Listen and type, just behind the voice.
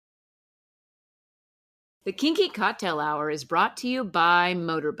The Kinky Cocktail Hour is brought to you by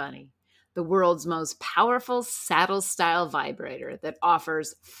Motor Bunny, the world's most powerful saddle-style vibrator that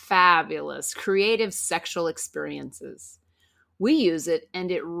offers fabulous, creative sexual experiences. We use it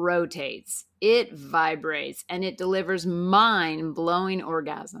and it rotates, it vibrates, and it delivers mind-blowing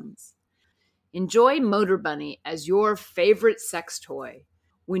orgasms. Enjoy Motor Bunny as your favorite sex toy.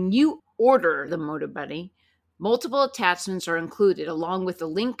 When you order the Motor Bunny, multiple attachments are included along with the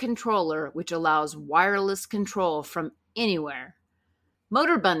Link controller, which allows wireless control from anywhere.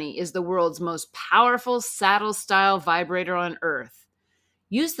 Motor Bunny is the world's most powerful saddle-style vibrator on Earth.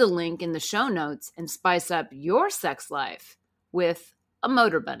 Use the link in the show notes and spice up your sex life with a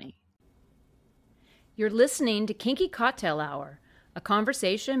Motor Bunny. You're listening to Kinky Cocktail Hour, a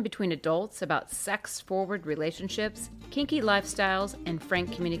conversation between adults about sex-forward relationships, kinky lifestyles, and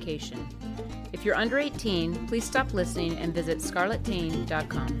frank communication. If you're under 18, please stop listening and visit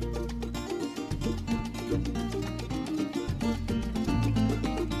scarletteen.com.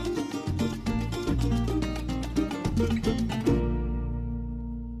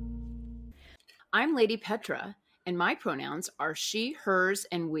 I'm Lady Petra, and my pronouns are she, hers,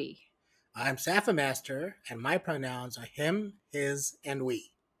 and we. I'm Safa Master, and my pronouns are him, his, and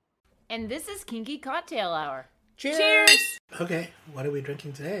we. And this is Kinky Cocktail Hour. Cheers! Cheers! Okay, what are we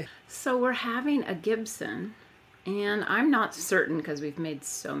drinking today? So we're having a Gibson, and I'm not certain, because we've made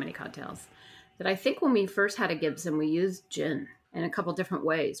so many cocktails, that I think when we first had a Gibson, we used gin in a couple different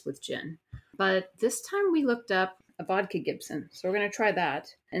ways with gin. But this time we looked up a vodka Gibson, so we're going to try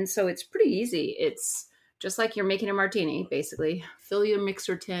that. And so it's pretty easy. It's just like you're making a martini, basically. Fill your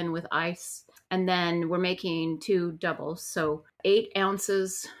mixer tin with ice, and then we're making 2 doubles. So 8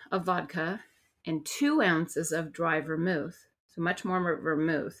 ounces of vodka and 2 ounces of dry vermouth. So much more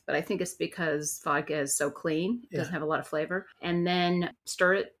vermouth, but I think it's because vodka is so clean. It doesn't have a lot of flavor. And then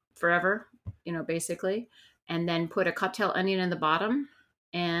stir it forever, basically. And then put a cocktail onion in the bottom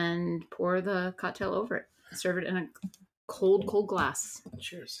and pour the cocktail over it. Serve it in a cold glass.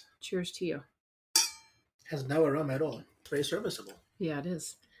 Cheers. Cheers to you. Has no aroma at all. It's very serviceable. Yeah, it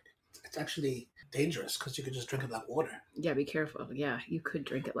is. It's actually dangerous because you could just drink it like water. Yeah, be careful. Yeah, you could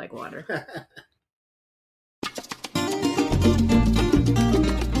drink it like water.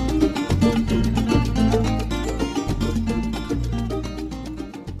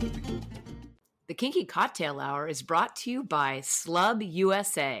 The Kinky Cocktail Hour is brought to you by Slub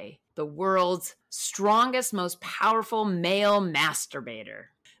USA, the world's strongest, most powerful male masturbator.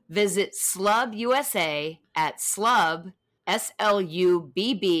 Visit Slub USA at slub,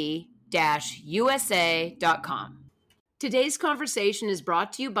 SLUBB-USA.com. Today's conversation is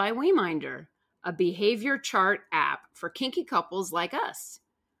brought to you by WeMinder, a behavior chart app for kinky couples like us.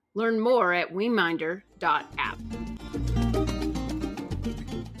 Learn more at WeMinder.app.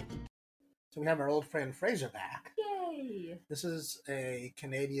 So we have our old friend Fraser back. Yay! This is a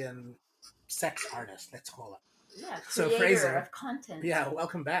Canadian sex artist, let's call it. Yeah, So creator Fraser, of content. Yeah,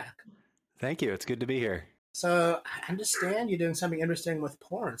 welcome back. Thank you. It's good to be here. So I understand you're doing something interesting with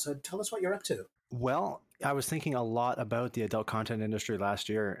porn. So tell us what you're up to. Well, I was thinking a lot about the adult content industry last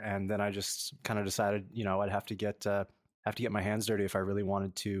year, and then I just kind of decided, I'd have to get my hands dirty if I really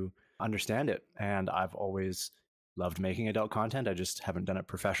wanted to understand it. And I've always loved making adult content. I just haven't done it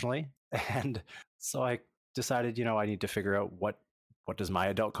professionally. And so I decided, I need to figure out what does my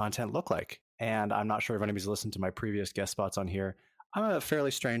adult content look like. And I'm not sure if anybody's listened to my previous guest spots on here. I'm a fairly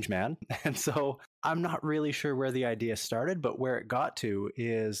strange man, and so I'm not really sure where the idea started, but where it got to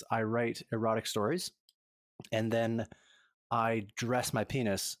is I write erotic stories, and then I dress my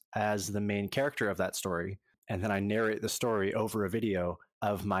penis as the main character of that story, and then I narrate the story over a video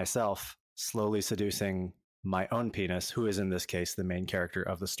of myself slowly seducing my own penis, who is in this case the main character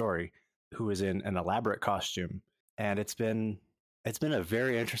of the story, who is in an elaborate costume. And it's been a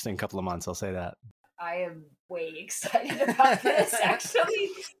very interesting couple of months, I'll say that. I am way excited about this.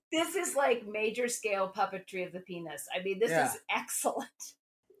 Actually, this is like major scale puppetry of the penis. I mean, this is excellent.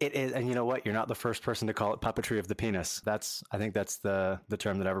 It is, and you know what? You're not the first person to call it puppetry of the penis. I think that's the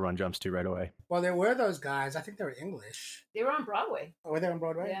term that everyone jumps to right away. Well, there were those guys. I think they were English. They were on Broadway. Oh, were they on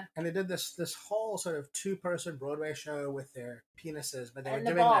Broadway? Yeah. And they did this whole sort of 2-person Broadway show with their penises, but they were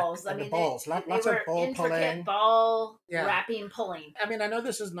doing balls. that. I mean, the balls. they Lots were of ball intricate pulling. Ball wrapping, pulling. I mean, I know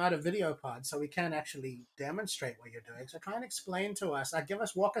this is not a video pod, so we can't actually demonstrate what you're doing. So try and explain to us.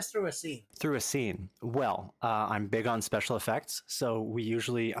 Walk us through a scene. Through a scene. Well, I'm big on special effects, so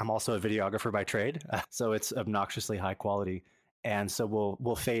I'm also a videographer by trade, so it's obnoxiously high quality. And so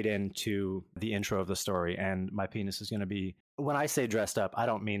we'll fade into the intro of the story, and my penis is going to be, when I say dressed up, I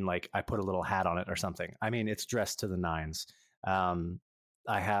don't mean like I put a little hat on it or something. I mean, it's dressed to the nines.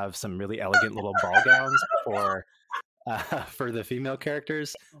 I have some really elegant little ball gowns for the female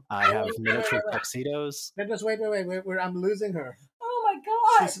characters. I have miniature tuxedos. Just wait. I'm losing her. Oh my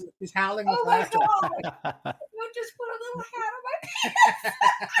god! She's howling with Oh my laughter. god! You just put a little hat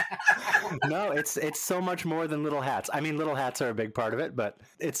on my No, it's so much more than little hats. I mean, little hats are a big part of it, but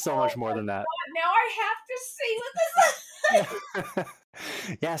it's so much more than that. Now I have to see what this is.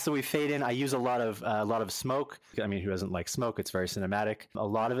 Yeah, so we fade in. I use a lot of smoke. I mean, who doesn't like smoke? It's very cinematic. A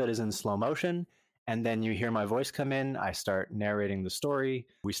lot of it is in slow motion, and then you hear my voice come in. I start narrating the story.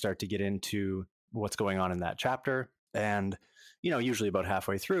 We start to get into what's going on in that chapter, and usually about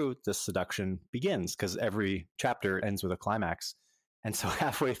halfway through, the seduction begins because every chapter ends with a climax. And so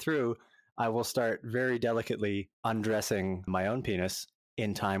halfway through, I will start very delicately undressing my own penis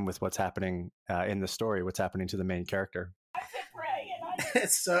in time with what's happening in the story, what's happening to the main character.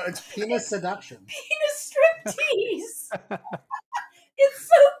 It's penis seduction. Penis striptease. It's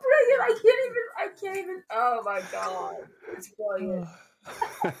so brilliant. I can't even. Oh my god, it's brilliant.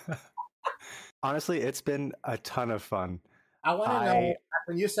 Honestly, it's been a ton of fun. I want to know,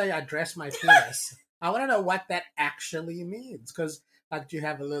 when you say I dress my penis, I want to know what that actually means. Because, like, do you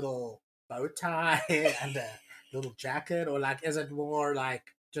have a little bow tie and a little jacket? Or, like, is it more like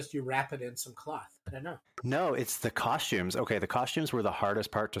just you wrap it in some cloth? I don't know. No, it's the costumes. Okay, the costumes were the hardest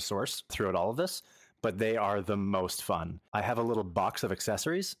part to source throughout all of this, but they are the most fun. I have a little box of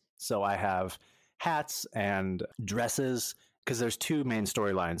accessories. So I have hats and dresses, because there's two main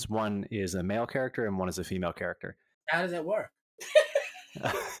storylines. One is a male character and one is a female character. How does it work?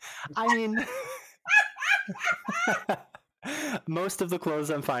 I mean, most of the clothes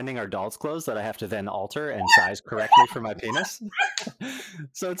I'm finding are doll's clothes that I have to then alter and size correctly for my penis.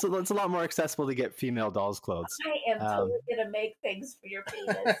 So it's a lot more accessible to get female doll's clothes. I am totally going to make things for your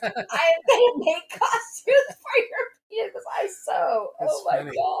penis. I am going to make costumes for your penis because oh my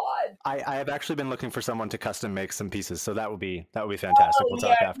god. I have actually been looking for someone to custom make some pieces, so that would be fantastic. We'll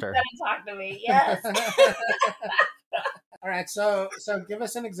talk after. Talk to me, yes. All right, so give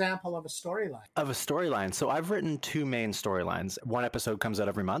us an example of a storyline. So I've written two main storylines. One episode comes out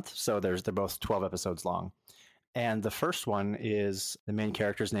every month, so they're both 12 episodes long. And the first one is, the main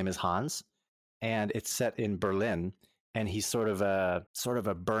character's name is Hans, and it's set in Berlin. And he's sort of a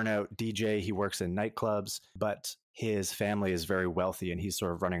burnout DJ. He works in nightclubs, but his family is very wealthy, and he's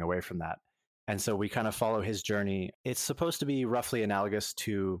sort of running away from that. And so we kind of follow his journey. It's supposed to be roughly analogous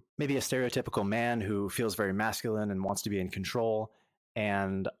to maybe a stereotypical man who feels very masculine and wants to be in control.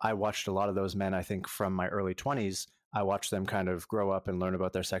 And I watched a lot of those men, I think, from my early 20s. I watched them kind of grow up and learn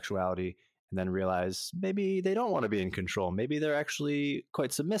about their sexuality and then realize maybe they don't want to be in control. Maybe they're actually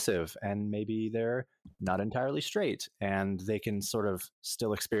quite submissive, and maybe they're not entirely straight, and they can sort of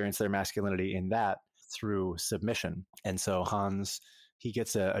still experience their masculinity in that through submission. And so Hans, he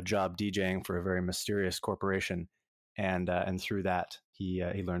gets a job DJing for a very mysterious corporation, and through that, he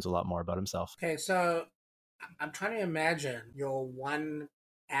learns a lot more about himself. Okay, so I'm trying to imagine your one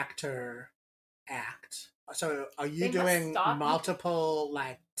actor act. So are you doing multiple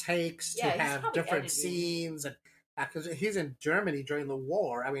takes to have different scenes? And because he's in Germany during the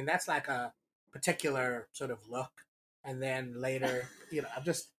war, I mean that's like a particular sort of look. And then later, I'm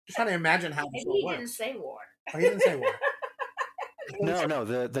just trying to imagine how this will work. He didn't say war. Oh, he didn't say war. No,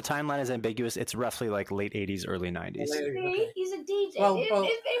 the timeline is ambiguous. It's roughly like late 80s, early 90s. Okay. He's a DJ. Well,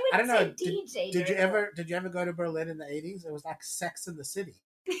 I don't know. Did you ever go to Berlin in the 80s? It was like Sex in the City.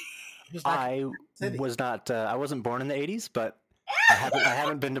 I was not. I wasn't born in the 80s, but I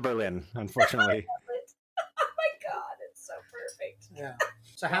haven't been to Berlin, unfortunately. Oh my god, it's so perfect. Yeah.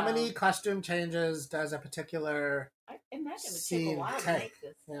 So how many costume changes does a particular scene take?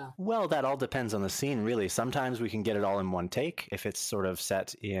 Yeah. Well, that all depends on the scene, really. Sometimes we can get it all in one take. If it's sort of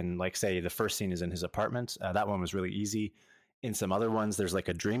set in, like, say, the first scene is in his apartment, that one was really easy. In some other ones, there's like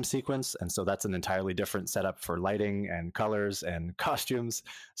a dream sequence, and so that's an entirely different setup for lighting and colors and costumes.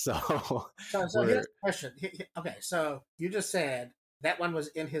 So here's the question. Okay, so you just said that one was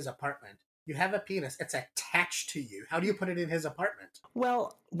in his apartment. You have a penis. It's attached to you. How do you put it in his apartment?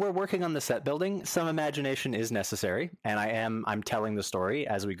 Well, we're working on the set building. Some imagination is necessary, and I'm telling the story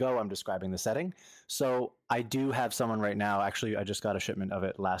as we go. I'm describing the setting. So I do have someone right now. Actually, I just got a shipment of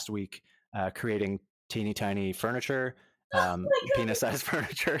it last week, creating teeny tiny furniture. Penis-sized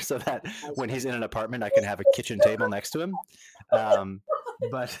furniture, so that when he's in an apartment, I can have a kitchen table next to him.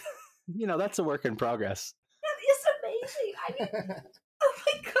 But that's a work in progress. That is amazing. I mean, oh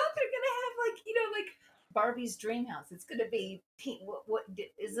my god, they're gonna have like Barbie's dream house. It's gonna be what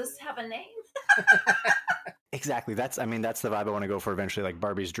does this have a name? Exactly. That's the vibe I want to go for eventually, like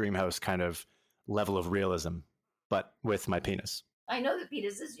Barbie's dream house kind of level of realism, but with my penis. I know the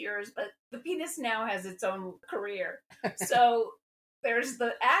penis is yours, but the penis now has its own career. So there's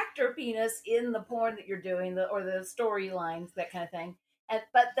the actor penis in the porn that you're doing, or the storylines, that kind of thing.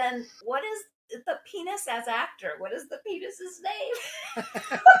 But then what is the penis as actor? What is the penis's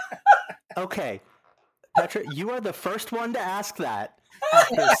name? Okay. Petra, you are the first one to ask that.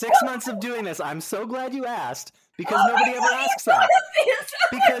 After 6 months of doing this, I'm so glad you asked, because nobody ever asks that.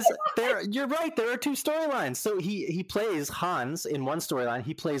 Because you're right, there are two storylines. So he plays Hans in one storyline,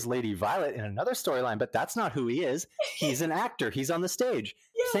 he plays Lady Violet in another storyline, but that's not who he is. He's an actor. He's on the stage.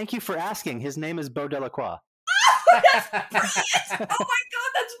 Yeah. Thank you for asking. His name is Beau Delacroix. That's brilliant! Oh my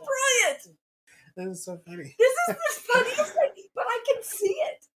God, that's brilliant! That is so funny. This is the funniest thing, but I can see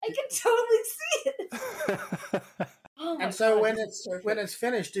it. I can totally see it. Oh my and so God, when it's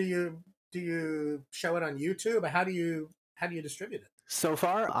finished, do you show it on YouTube, or how do you distribute it? So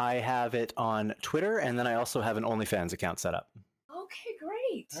far, I have it on Twitter, and then I also have an OnlyFans account set up. Okay,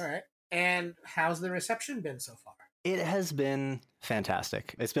 great. All right. And how's the reception been so far? It has been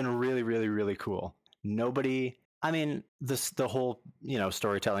fantastic. It's been really, really, really cool. The whole,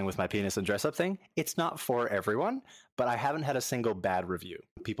 storytelling with my penis and dress up thing, it's not for everyone, but I haven't had a single bad review.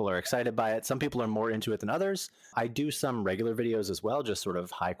 People are excited by it. Some people are more into it than others. I do some regular videos as well, just sort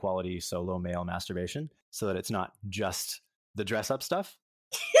of high quality solo male masturbation, so that it's not just the dress up stuff.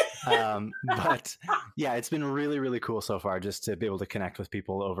 But yeah, it's been really, really cool so far, just to be able to connect with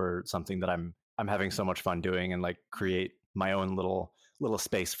people over something that I'm having so much fun doing, and like create my own little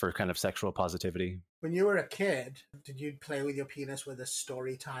space for kind of sexual positivity. When you were a kid, did you play with your penis with a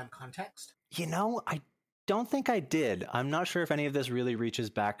story time context? I don't think I did. I'm not sure if any of this really reaches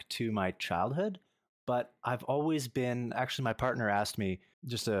back to my childhood, but I've always been, actually my partner asked me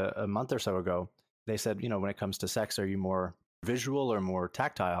just a month or so ago, they said, when it comes to sex, are you more visual or more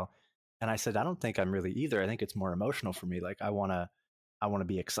tactile? And I said, I don't think I'm really either. I think it's more emotional for me. Like I want to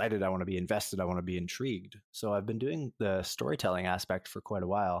be excited. I want to be invested. I want to be intrigued. So I've been doing the storytelling aspect for quite a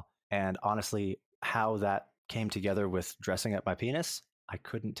while. And honestly, how that came together with dressing up my penis, I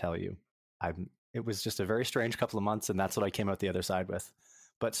couldn't tell you. It was just a very strange couple of months, and that's what I came out the other side with.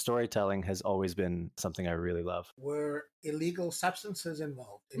 But storytelling has always been something I really love. Were illegal substances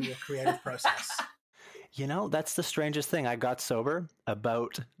involved in your creative process? That's the strangest thing. I got sober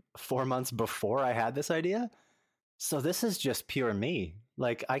about 4 months before I had this idea. So this is just pure me.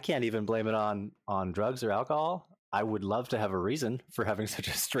 Like, I can't even blame it on drugs or alcohol. I would love to have a reason for having such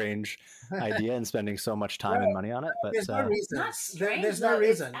a strange idea and spending so much time and money on it. But there's no reason. Not strange, there's no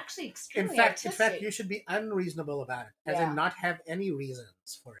reason. It's actually extremely artistic. In fact, you should be unreasonable about it, as in not have any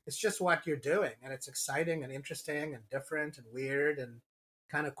reasons for it. It's just what you're doing, and it's exciting and interesting and different and weird and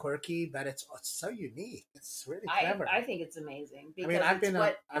kind of quirky, but it's so unique. It's really clever. I think it's amazing because I've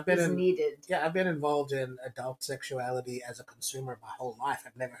been needed. Yeah, I've been involved in adult sexuality as a consumer my whole life.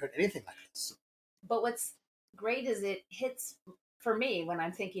 I've never heard anything like this. But what's great is it hits, for me, when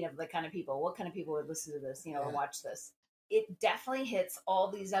I'm thinking of the kind of people, what kind of people would listen to this, or watch this. It definitely hits all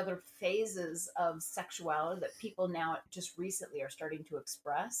these other phases of sexuality that people now just recently are starting to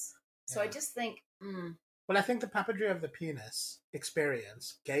express. So I just think, Well, I think the Puppetry of the Penis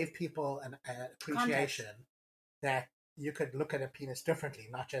experience gave people an appreciation that you could look at a penis differently,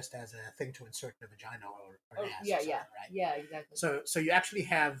 not just as a thing to insert in a vagina or an ass. Yeah, right? Yeah, exactly. So you actually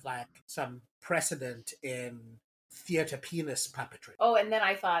have like some precedent in theater penis puppetry. Oh, and then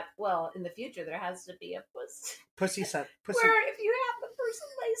I thought, well, in the future there has to be a pussy where if you have the person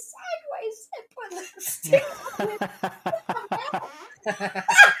lay sideways and put the stick on it.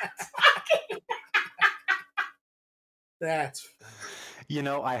 That's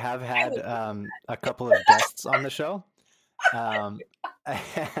I have had a couple of guests on the show, and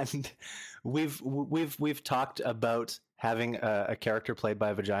we've talked about having a character played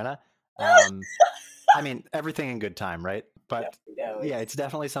by a vagina. I mean, everything in good time, right? But yeah, it's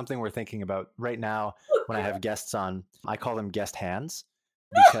definitely something we're thinking about right now. When I have guests on, I call them guest hands,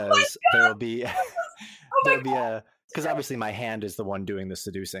 because there'll be because obviously my hand is the one doing the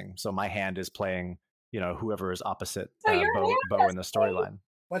seducing, so my hand is playing whoever is opposite Bo in the storyline.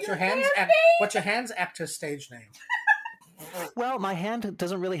 What's your hand's actor's stage name? Well, my hand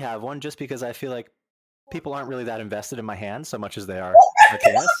doesn't really have one, just because I feel like people aren't really that invested in my hand so much as they are my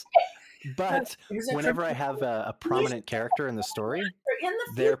penis. But whenever I have a prominent character in the story,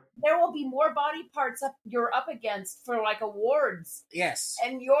 there will be more body parts you're up against for like awards. Yes.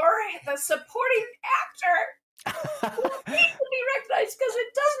 And you're the supporting actor. Will need to be recognized, because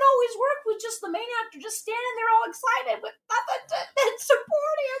it doesn't always work with just the main actor just standing there all excited with nothing to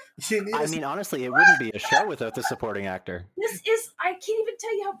support him. I mean, honestly, it wouldn't be a show without the supporting actor. I can't even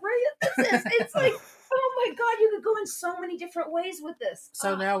tell you how brilliant this is. It's like, oh my God, you could go go in so many different ways with this.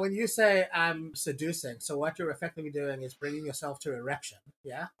 So now when you say I'm seducing, so what you're effectively doing is bringing yourself to erection,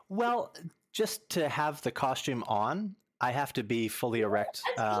 yeah? Well, just to have the costume on, I have to be fully erect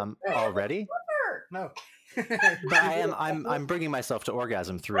already. No. But I'm bringing myself to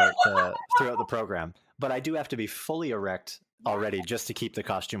orgasm throughout the program. But I do have to be fully erect already just to keep the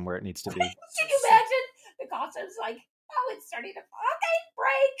costume where it needs to be. Can you imagine? The costume's like, oh, it's starting to, okay,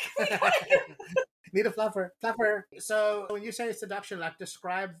 break. Need a fluffer. So when you say seduction, like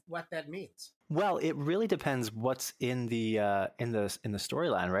describe what that means. Well, it really depends what's in the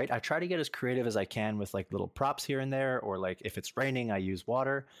storyline, right? I try to get as creative as I can with like little props here and there, or like if it's raining, I use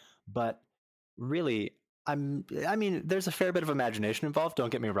water. But really, I mean, there's a fair bit of imagination involved.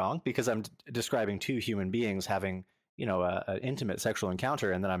 Don't get me wrong, because I'm describing two human beings having, an intimate sexual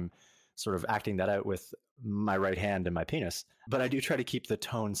encounter, and then I'm sort of acting that out with my right hand and my penis. But I do try to keep the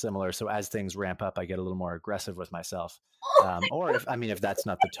tone similar, so as things ramp up, I get a little more aggressive with myself. Or if that's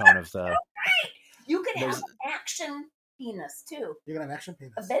not the tone of the, you could have action penis too. You can have action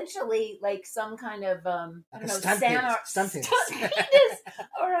penis. Eventually, like some kind of stunt penis.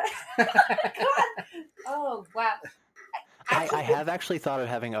 Or God. Oh wow. I have actually thought of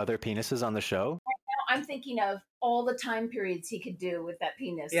having other penises on the show. Right now, I'm thinking of all the time periods he could do with that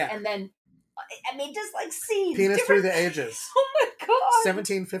penis, and then just like scenes. Penis through the ages. Oh my God.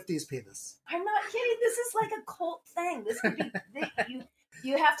 1750s penis. I'm not kidding. This is like a cult thing. This could be.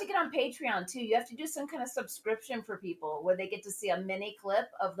 You have to get on Patreon too. You have to do some kind of subscription for people where they get to see a mini clip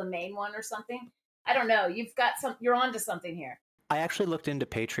of the main one or something. I don't know. You're onto something here. I actually looked into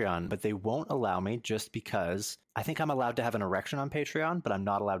Patreon, but they won't allow me just because I think I'm allowed to have an erection on Patreon, but I'm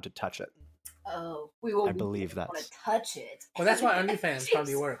not allowed to touch it. Oh, I believe that's want to touch it. Well, that's why OnlyFans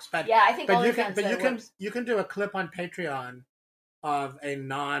probably works. But yeah, I think. But you can do a clip on Patreon of a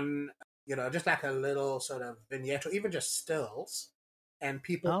just like a little sort of vignette, or even just stills, and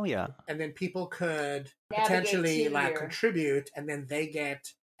people. Oh yeah. And then people could potentially contribute, and then they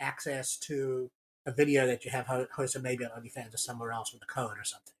get access to a video that you have hosted maybe on OnlyFans or somewhere else with a code or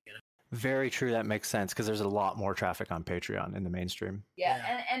something. Very true. That makes sense because there's a lot more traffic on Patreon in the mainstream.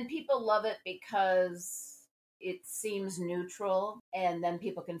 Yeah. And people love it because it seems neutral, and then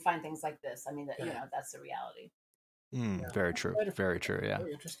people can find things like this. I mean, that's the reality. Very true. Very true. Yeah.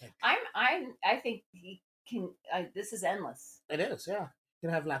 Very interesting. I think he can. This is endless. It is. Yeah. You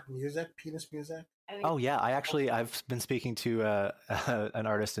can have like music, penis music. Oh yeah, I've been speaking to an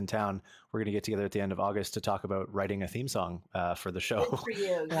artist in town. We're going to get together at the end of August to talk about writing a theme song for the show. Good for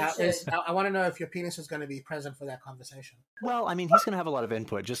you. I want to know if your penis is going to be present for that conversation. Well, I mean, he's going to have a lot of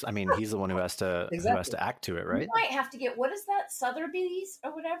input. He's the one who has to act to it, right? You might have to get, what is that, Sotheby's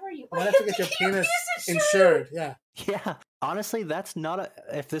or whatever? You might have to get your penis insured. Yeah. Yeah. Honestly, that's not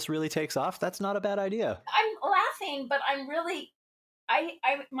if this really takes off, that's not a bad idea. I'm laughing, but I'm really.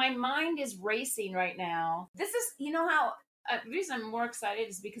 My mind is racing right now. This is, how the reason I'm more excited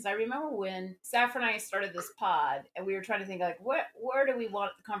is because I remember when Saffron and I started this pod, and we were trying to think like, where do we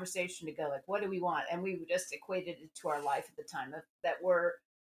want the conversation to go? Like, what do we want? And we just equated it to our life at the time that we're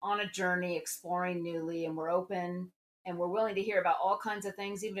on a journey, exploring newly, and we're open and we're willing to hear about all kinds of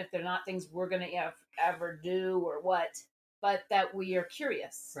things, even if they're not things we're going to ever do or what, but that we are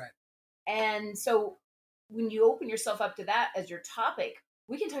curious. Right. And so when you open yourself up to that as your topic,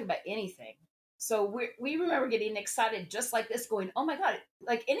 we can talk about anything. So we remember getting excited just like this, going, oh my God,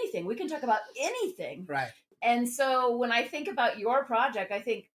 like anything. We can talk about anything. Right. And so when I think about your project, I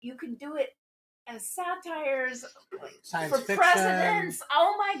think you can do it as satires, science for fiction, presidents.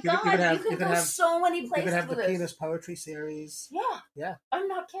 Oh my God, you can go so many places. You can have the with penis poetry series. Yeah. Yeah. I'm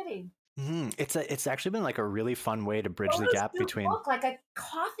not kidding. Mm-hmm. It's actually been like a really fun way to bridge the gap between like a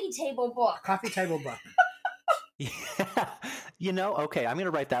coffee table book. Coffee table book. Yeah. Okay, I'm going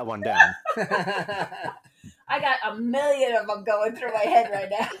to write that one down. I got a million of them going through my head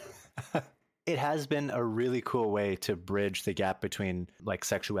right now. It has been a really cool way to bridge the gap between like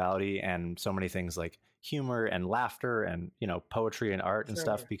sexuality and so many things like humor and laughter and, poetry and art and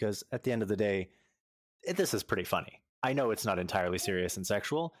stuff, because at the end of the day, this is pretty funny. I know it's not entirely serious and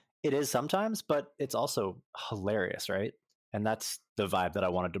sexual. It is sometimes, but it's also hilarious, right? And that's the vibe that I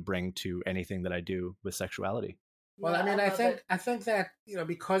wanted to bring to anything that I do with sexuality. Well, I mean, I think that,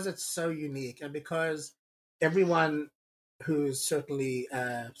 because it's so unique, and because everyone who's certainly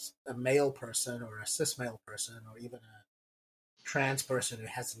a male person or a cis male person or even a trans person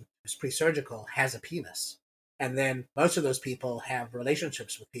who's pre-surgical has a penis. And then most of those people have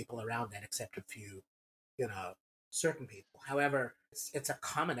relationships with people around that, except a few, certain people. However, it's a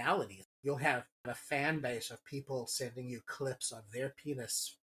commonality. You'll have a fan base of people sending you clips of their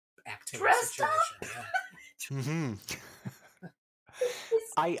penis activity situation. Yeah. Mm-hmm.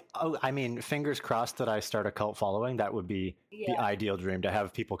 I mean, fingers crossed that I start a cult following. That would be the ideal dream, to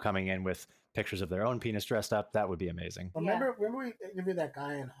have people coming in with pictures of their own penis dressed up. That would be amazing. Remember we interviewed that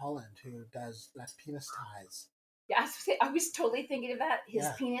guy in Holland who does like penis ties? Yeah, I was totally thinking of that. His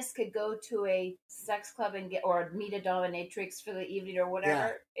penis could go to a sex club and meet a dominatrix for the evening or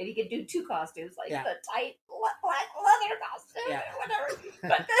whatever, and he could do 2 costumes, like the tight black leather costume or whatever.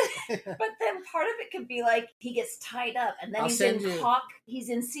 But then part of it could be like he gets tied up, and then he's in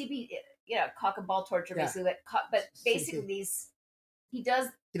CB, cock and ball torture, basically. But basically he does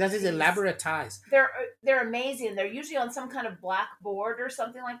these elaborate ties. They're amazing. They're usually on some kind of black board or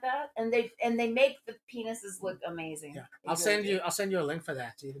something like that, and they make the penises look amazing. Yeah, I'll send you a link for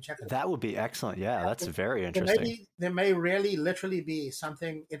that so you can check it out. That would be excellent. Yeah, that's very interesting. There may really literally be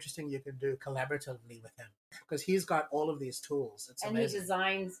something interesting you can do collaboratively with him, because he's got all of these tools. It's amazing. He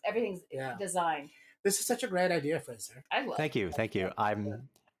designs everything's designed. This is such a great idea, Fraser. I love. Thank you.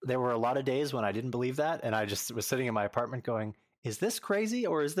 There were a lot of days when I didn't believe that, and I just was sitting in my apartment going, is this crazy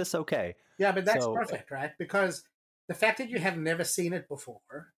or is this okay? Yeah, but that's perfect, right? Because the fact that you have never seen it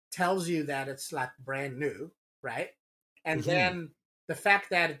before tells you that it's like brand new, right? And then the fact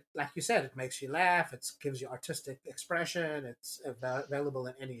that, like you said, it makes you laugh, it gives you artistic expression, it's available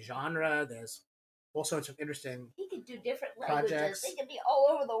in any genre. There's all sorts of interesting He could do different languages. projects. They could be all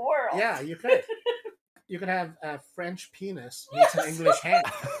over the world. Yeah, you could. You could have a French penis meets an English hand.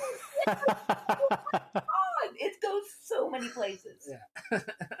 It goes so many places. Yeah.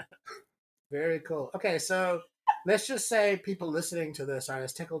 Very cool. Okay, so let's just say people listening to this are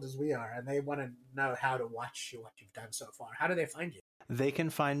as tickled as we are, and they want to know how to watch what you've done so far. How do they find you? They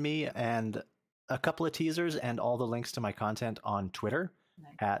can find me and a couple of teasers and all the links to my content on Twitter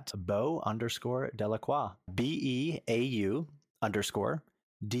at Beau_Delacroix.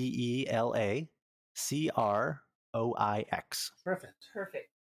 BEAU_DELACROIX. Perfect.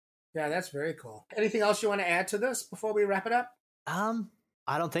 Yeah, that's very cool. Anything else you want to add to this before we wrap it up? I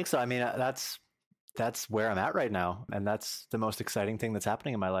don't think so. I mean, that's where I'm at right now, and that's the most exciting thing that's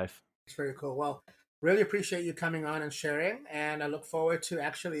happening in my life. It's very cool. Well, really appreciate you coming on and sharing, and I look forward to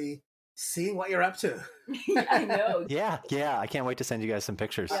actually seeing what you're up to. I know. Yeah. I can't wait to send you guys some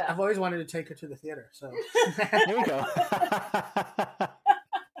pictures. Yeah. I've always wanted to take her to the theater, so there you go.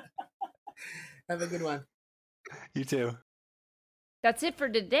 Have a good one. You too. That's it for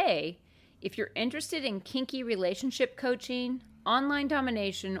today. If you're interested in kinky relationship coaching, online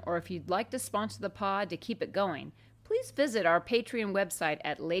domination, or if you'd like to sponsor the pod to keep it going, please visit our Patreon website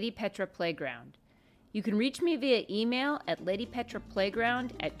at Lady Petra Playground. You can reach me via email at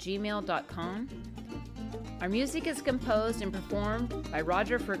ladypetraplayground@gmail.com. Our music is composed and performed by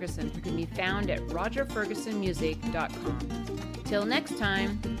Roger Ferguson, who can be found at rogerfergusonmusic.com. Till next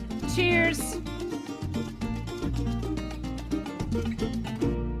time, cheers!